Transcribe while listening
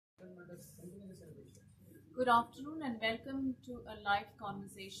Good afternoon and welcome to a live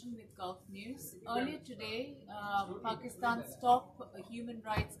conversation with Gulf News. Earlier today, Pakistan's top human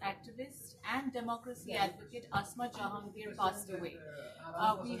rights activist and democracy advocate Asma Jahangir passed away.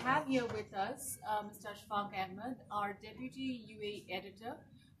 We have here with us Mr. Ashfaq Ahmed, our deputy UAE editor,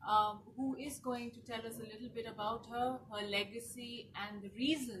 who is going to tell us a little bit about her, her legacy, and the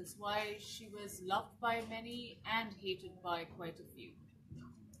reasons why she was loved by many and hated by quite a few.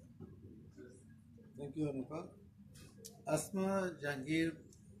 Thank you, Anupa. Asma Jahangir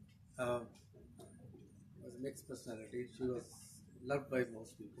uh, was a mixed personality. She was loved by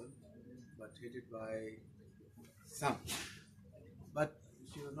most people, but hated by some. But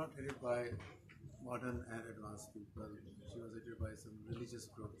she was not hated by modern and advanced people. She was hated by some religious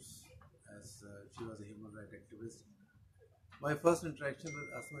groups, as she was a human rights activist. My first interaction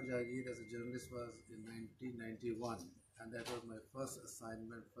with Asma Jahangir as a journalist was in 1991, and that was my first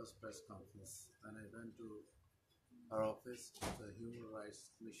assignment, first press conference. And I went to her office, the Human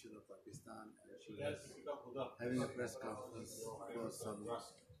Rights Commission of Pakistan, and she was having a press conference for some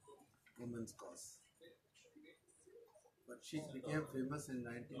women's cause. But she became famous in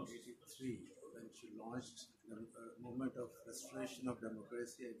 1983 when she launched the movement of restoration of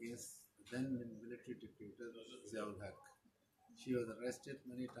democracy against the then military dictator Ziaul Haq. She was arrested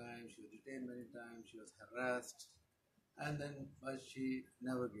many times, she was detained many times, she was harassed, but she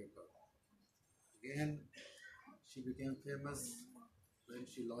never gave up. Again, she became famous when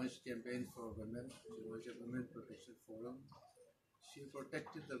she launched campaign for women. She launched a women protection forum. She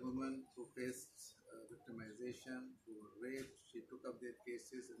protected the women who faced victimization, who were raped. She took up their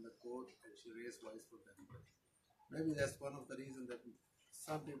cases in the court and she raised voice for them. Maybe that's one of the reasons that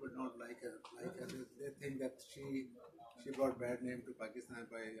some people don't like her. They think that she brought bad name to Pakistan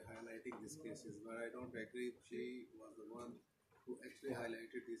by highlighting these cases. But I don't agree. She was the one who actually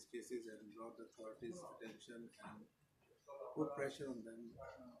highlighted these cases and brought the authorities' attention and put pressure on them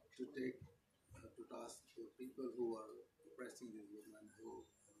to take to task the people who are oppressing these women, who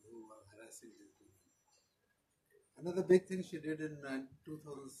are harassing these women. Another big thing she did in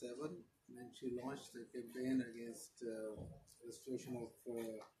 2007 when she launched a campaign against restoration of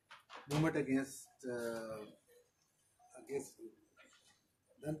movement against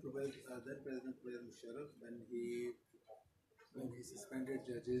then President Musharraf when he suspended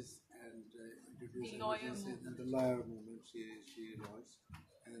judges and introduced emergency and the lawyer movement she launched,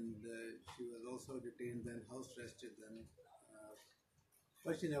 and she was also detained then, house arrested then,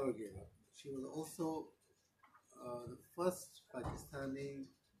 but she never gave up. She was also the first Pakistani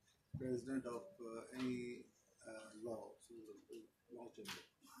president of any law, she was a law general,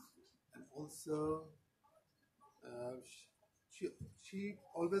 and also uh, she, she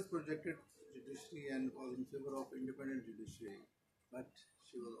always projected judiciary and was in favor of independent judiciary, but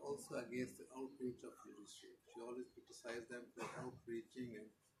she was also against the outreach of judiciary. She always criticized them for outreaching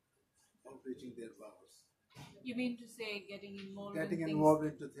their powers. You mean to say getting involved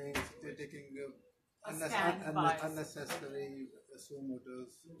into things, they're taking unnecessary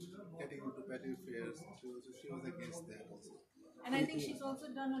motors, getting into petty affairs. So she was against that also. And I think she's also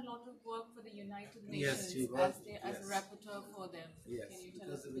done a lot of work for the United Nations. Yes, she was. As a rapporteur for them. Yes, can you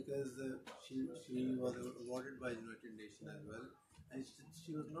tell us because she was awarded by United Nations as well, and she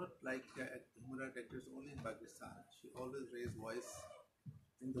was not like human rights activist only in Pakistan. She always raised voice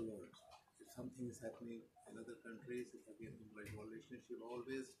in the world. If something is happening in other countries against human rights violation, she will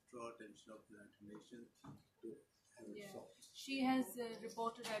always draw attention of the United Nations to have it solved. She has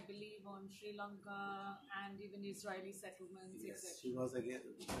reported, I believe, on Sri Lanka and even Israeli settlements. Yes, she was against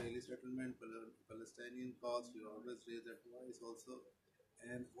Israeli settlement, Palestinian cause. She always raised that voice also,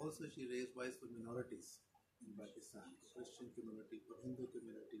 and also she raised voice for minorities in Pakistan, for Christian community, for Hindu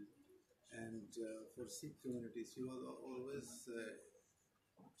community, and for Sikh community. She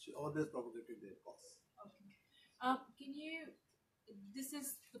always propagated their cause. Okay. Can you? This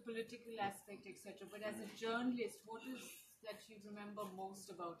is the political aspect, etc. But as a journalist, what is that you remember most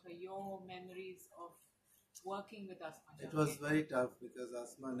about her? Your memories of working with Asma? It was very tough because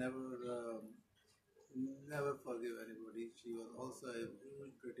Asma never forgave anybody. She was also a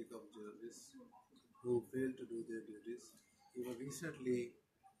huge critic of journalists who failed to do their duties. Even recently,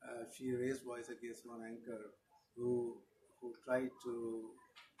 she raised voice against one anchor who tried to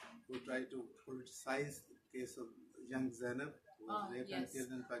politicize the case of young Zainab, who was raped and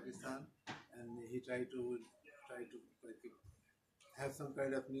killed in Pakistan, and he tried to like have some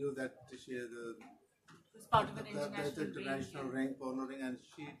kind of news that she was part of an international ring, porno ring, and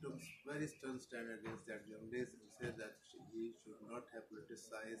she took very stern stand against that journalist and said that he should not have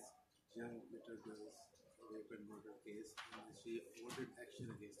politicized young little girls rape and murder case, and she wanted action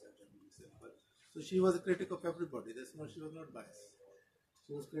against that journalist. So she was a critic of everybody. That's not, she was not biased.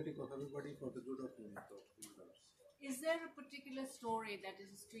 She was critic of everybody for the good of human rights. Is there a particular story that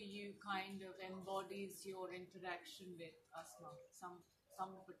is to you kind of embodies your interaction with Asma? Some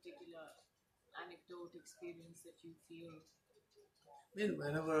particular anecdote experience that you feel? I mean,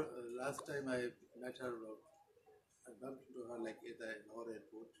 whenever last time I met her, I bumped into her like at the Lahore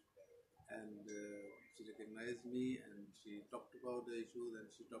airport, and she recognized me, and she talked about the issues, and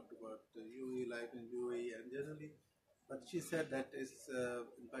she talked about UAE life in UAE, and generally. But she said that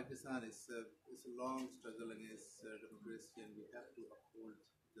in Pakistan it's a long struggle against democracy, and we have to uphold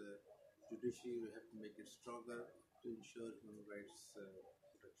the judiciary. We have to make it stronger to ensure human rights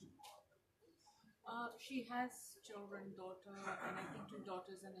protection. She has children, daughter, and I think two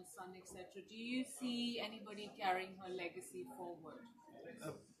daughters and a son, etc. Do you see anybody carrying her legacy forward?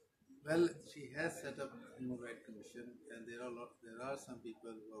 Uh, well, she has set up Human Rights Commission, and there are some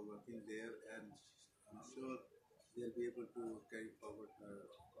people who are working there, and I'm sure they'll be able to carry forward her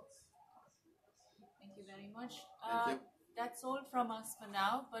cause. Thank you very much. Thank you. That's all from us for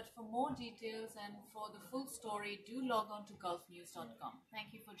now, but for more details and for the full story, do log on to gulfnews.com.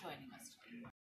 Thank you for joining us today.